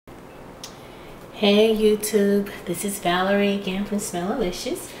Hey YouTube, this is Valerie again from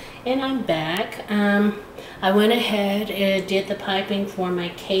SmellALishes, and I'm back. I went ahead and did the piping for my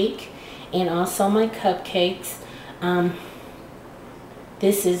cake and also my cupcakes.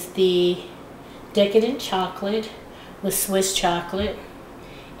 This is the decadent chocolate with Swiss chocolate,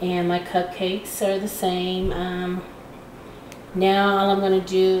 and my cupcakes are the same. Now all I'm going to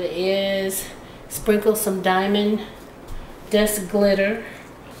do is sprinkle some diamond dust glitter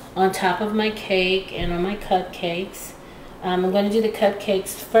on top of my cake and on my cupcakes. I'm going to do the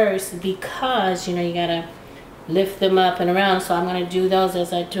cupcakes first because, you know, you got to lift them up and around. So I'm going to do those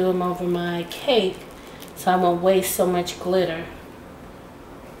as I do them over my cake, so I won't waste so much glitter.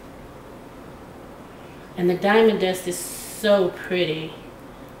 And the diamond dust is so pretty.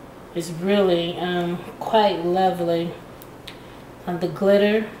 It's really quite lovely. The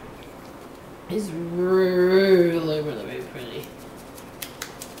glitter is really very pretty.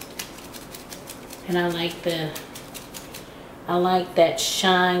 And I like that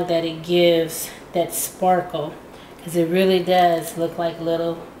shine that it gives, that sparkle, because it really does look like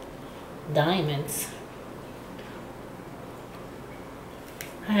little diamonds.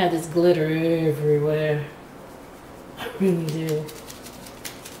 I have this glitter everywhere. I really do.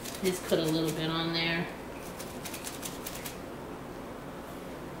 Just put a little bit on there.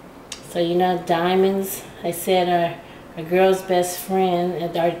 So you know, diamonds, I said, are a girl's best friend,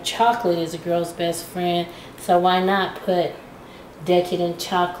 and our chocolate is a girl's best friend. So why not put decadent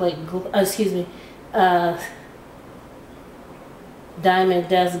chocolate, diamond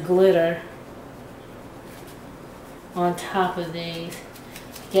dust glitter on top of these?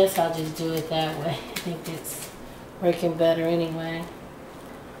 I guess I'll just do it that way. I think it's working better anyway.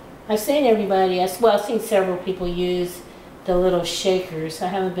 I've seen everybody, I've seen several people use the little shakers. I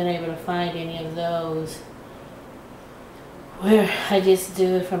haven't been able to find any of those where I just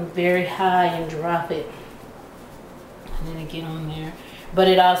do it from very high and drop it and then it get on there. But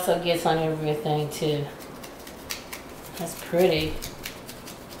it also gets on everything too. That's pretty.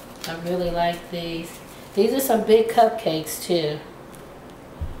 I really like these. These are some big cupcakes too.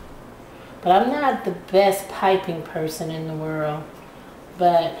 But I'm not the best piping person in the world,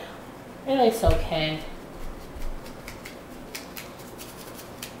 but it looks okay.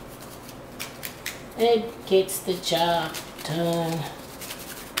 It gets the job done.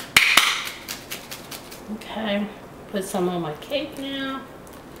 Okay, put some on my cake now.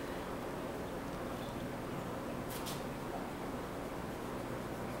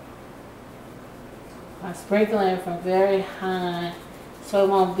 I sprinkle it from very high so it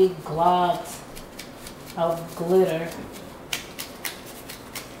won't be globs of glitter.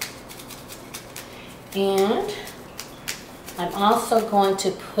 And I'm also going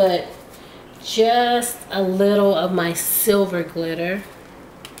to put just a little of my silver glitter.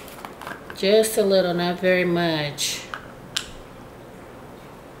 Just a little, not very much.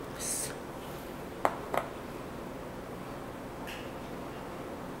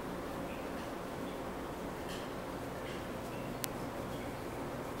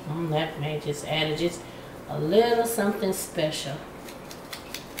 That may just add just a little something special.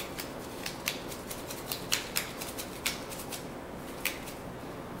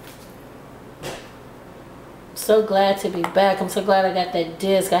 So glad to be back. I'm so glad I got that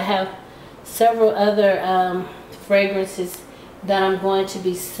disc. I have several other fragrances that I'm going to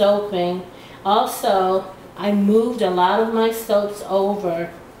be soaping. Also, I moved a lot of my soaps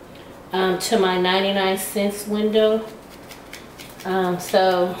over to my 99-cent window.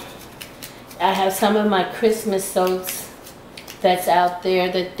 So I have some of my Christmas soaps that's out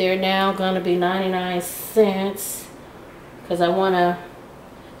there that they're now going to be 99 cents because I want to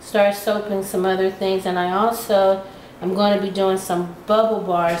start soaping some other things. And I also am going to be doing some bubble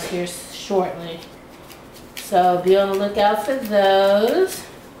bars here shortly, so be on the lookout for those.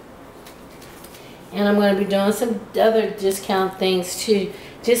 And I'm going to be doing some other discount things too,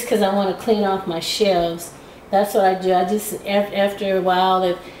 just because I want to clean off my shelves. That's what I do. I just, after a while,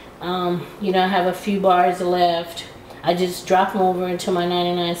 if you know, I have a few bars left, I just drop them over into my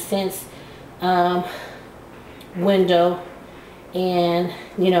 99 cents window, and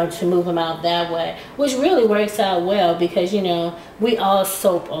you know, to move them out that way, which really works out well because, you know, we all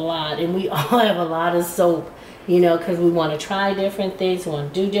soap a lot and we all have a lot of soap, you know, because we want to try different things, we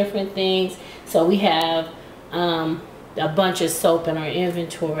want to do different things, so we have a bunch of soap in our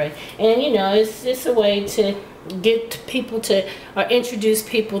inventory. And you know, it's a way to get people to, or introduce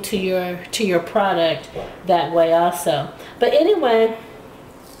people to your product that way also. But anyway,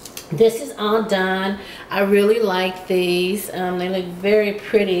 this is all done. I really like these. They look very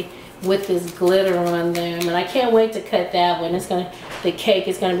pretty with this glitter on them, and I can't wait to cut that one. It's gonna the cake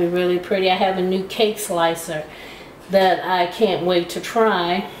is going to be really pretty. I have a new cake slicer that I can't wait to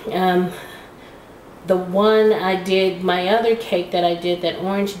try. The one I did, my other cake that I did, that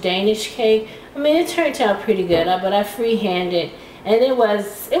orange Danish cake, I mean, it turned out pretty good, but I freehanded, and it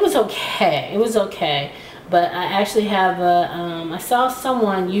was okay. It was okay. But I actually have I saw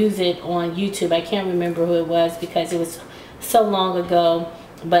someone use it on YouTube. I can't remember who it was because it was so long ago.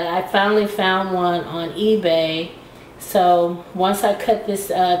 But I finally found one on eBay. So once I cut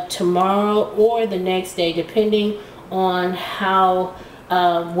this up tomorrow or the next day, depending on how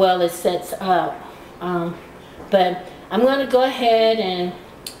well it sets up. But I'm going to go ahead and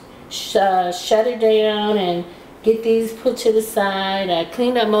shut it down and get these put to the side. I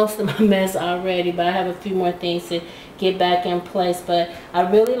cleaned up most of my mess already, but I have a few more things to get back in place. But I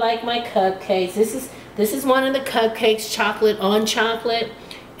really like my cupcakes. This is one of the cupcakes, chocolate on chocolate,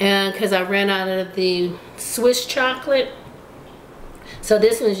 and because I ran out of the Swiss chocolate, so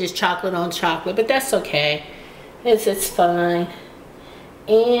this one's just chocolate on chocolate. But that's okay. It's fine.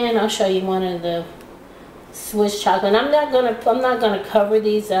 And I'll show you one of the Swiss chocolate. And I'm not gonna cover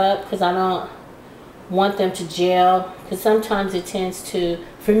these up because I don't want them to gel, because sometimes it tends to,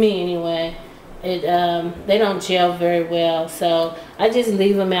 for me anyway, they don't gel very well. So I just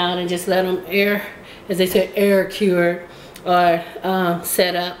leave them out and just let them air, as they say, air cured or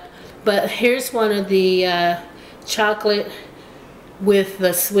set up. But here's one of the chocolate with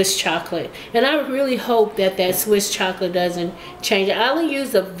the Swiss chocolate, and I really hope that that Swiss chocolate doesn't change. I only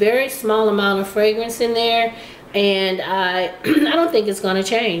use a very small amount of fragrance in there, and I don't think it's going to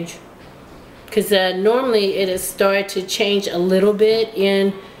change, because normally it has started to change a little bit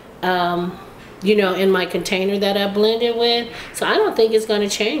in you know, in my container that I blended with. So I don't think it's going to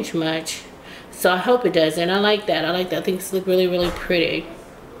change much, so I hope it doesn't. I like that. I think it's look really, really pretty.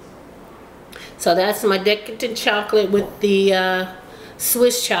 So that's my decadent chocolate with the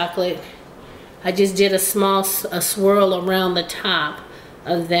Swiss chocolate. I just did a small swirl around the top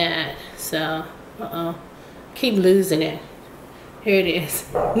of that. So keep losing it. Here it is.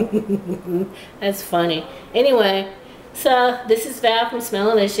 That's funny. Anyway, so this is Val from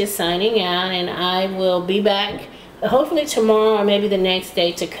SmellALishes signing out, and I will be back hopefully tomorrow or maybe the next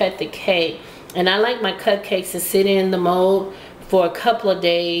day to cut the cake. And I like my cupcakes to sit in the mold for a couple of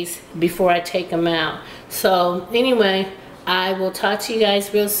days before I take them out. So anyway, I will talk to you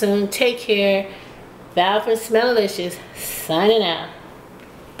guys real soon. Take care. Val from SmellALishes signing out.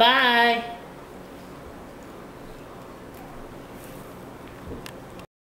 Bye.